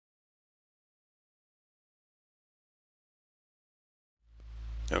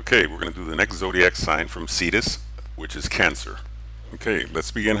Okay, we're going to do the next zodiac sign from CETUS, which is Cancer. Okay,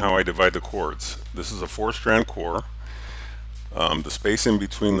 let's begin how I divide the cords. This is a 4-strand core. The space in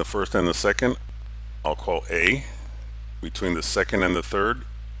between the first and the second, I'll call A. Between the second and the third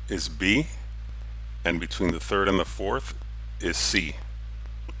is B. And between the third and the fourth is C.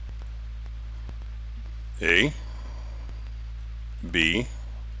 A, B,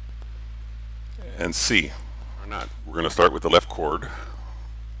 and C. Or not. We're going to start with the left cord.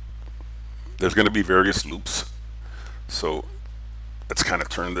 There's going to be various loops, so let's kind of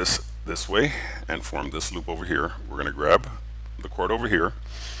turn this way and form this loop over here. We're going to grab the cord over here.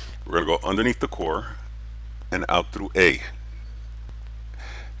 We're going to go underneath the core and out through A,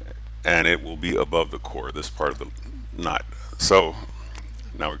 and it will be above the core, this part of the knot. So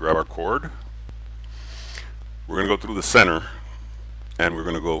now we grab our cord. We're going to go through the center, and we're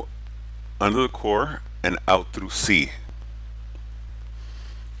going to go under the core and out through C.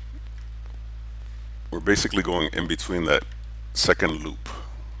 We're basically going in between that second loop.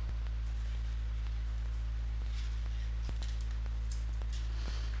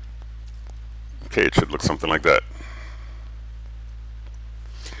 Okay, it should look something like that.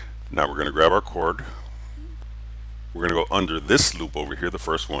 Now we're going to grab our cord. We're going to go under this loop over here, the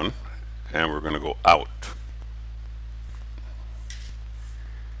first one, and we're going to go out.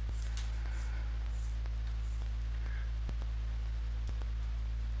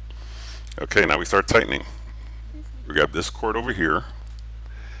 Okay, now we start tightening. We grab this cord over here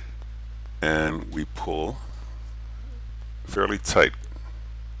and we pull fairly tight.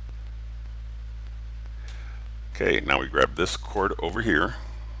 Okay, now we grab this cord over here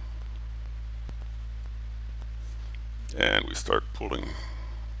and we start pulling.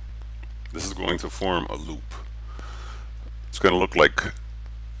 This is going to form a loop. It's going to look like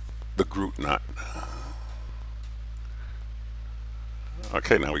the Groot knot.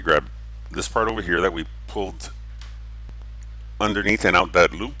 Okay, now we grab this part over here that we pulled underneath and out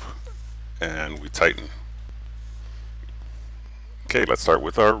that loop, and we tighten. Okay, let's start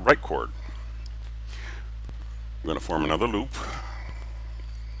with our right cord. We're going to form another loop.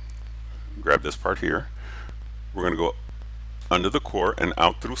 Grab this part here. We're going to go under the core and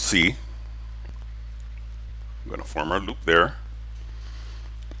out through C. We're going to form our loop there.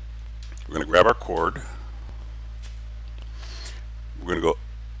 We're going to grab our cord. We're going to go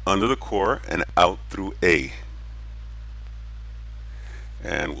under the core and out through A,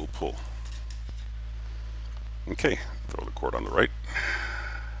 and we'll pull. Okay, throw the cord on the right.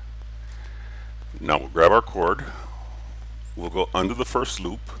 Now we'll grab our cord, we'll go under the first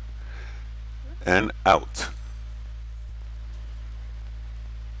loop and out.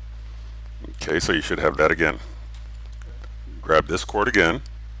 Okay, so you should have that again. Grab this cord again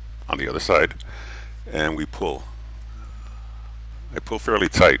on the other side and we pull. I pull fairly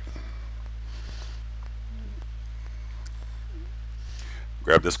tight.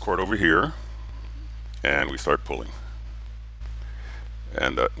 Grab this cord over here and we start pulling.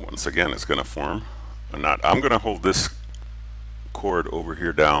 And once again it's going to form a knot. I'm going to hold this cord over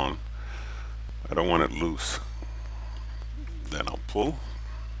here down. I don't want it loose. Then I'll pull.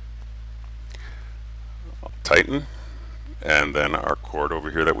 I'll tighten. And then our cord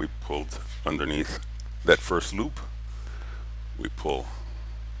over here that we pulled underneath that first loop, we pull.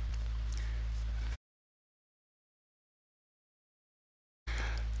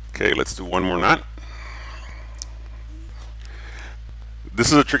 Okay, let's do one more knot.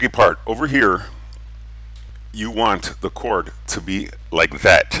 This is a tricky part. Over here, you want the cord to be like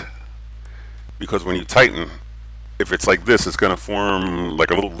that, because when you tighten, if it's like this, it's going to form like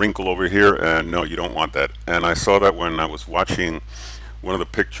a little wrinkle over here, and no, you don't want that. And I saw that when I was watching one of the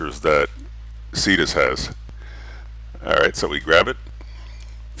pictures that CETUS has. Alright, so we grab it,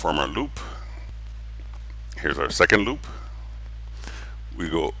 form our loop. Here's our second loop. We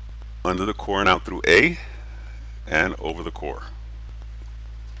go under the core and out through A and over the core.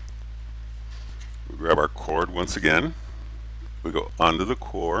 We grab our cord once again. We go under the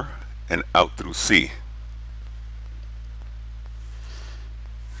core and out through C.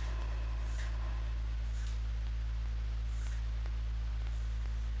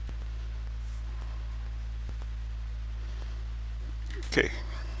 Okay.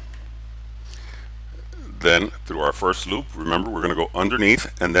 Then through our first loop, remember we're going to go underneath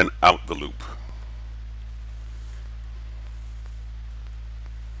and then out the loop.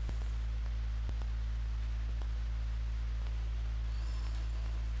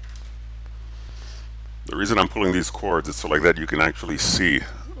 The reason I'm pulling these cords is so like that you can actually see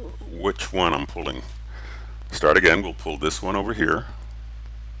which one I'm pulling. Start again, we'll pull this one over here,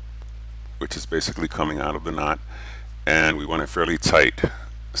 which is basically coming out of the knot, and we want it fairly tight.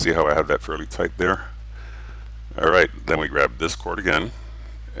 See how I have that fairly tight there? All right, then we grab this cord again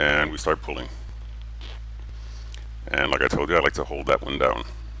and we start pulling. And like I told you, I like to hold that one down.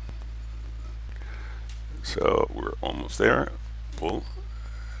 So we're almost there. Pull,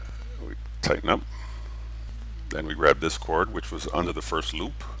 we tighten up. Then we grab this cord, which was under the first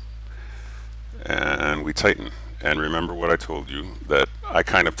loop, and we tighten. And remember what I told you, that I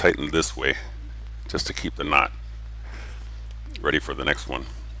kind of tighten this way just to keep the knot ready for the next one.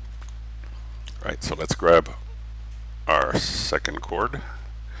 Right, so let's grab our second cord.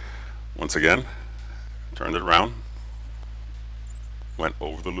 Once again, turned it around, went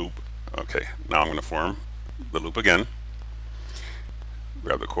over the loop. Okay, now I'm going to form the loop again.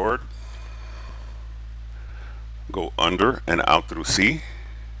 Grab the cord, go under and out through C,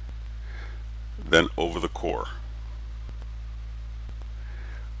 then over the core.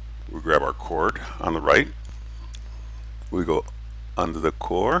 We grab our cord on the right, we go under the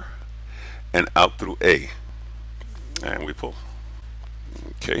core and out through A, and we pull.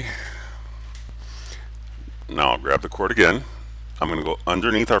 Okay, now I'll grab the cord again. I'm going to go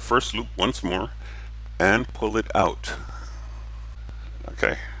underneath our first loop once more and pull it out.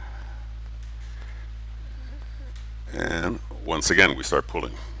 Okay, and once again we start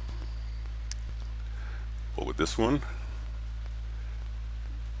pulling. Pull with this one.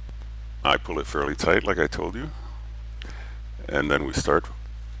 I pull it fairly tight like I told you, and then we start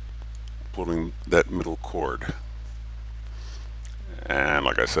pulling that middle cord. And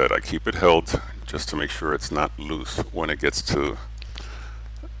like I said, I keep it held just to make sure it's not loose when it gets to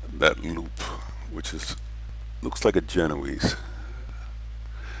that loop, which is looks like a Genoese.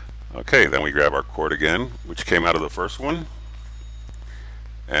 Okay, then we grab our cord again, which came out of the first one,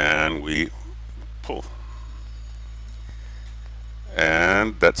 and we pull.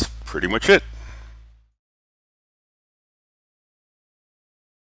 And that's pretty much it.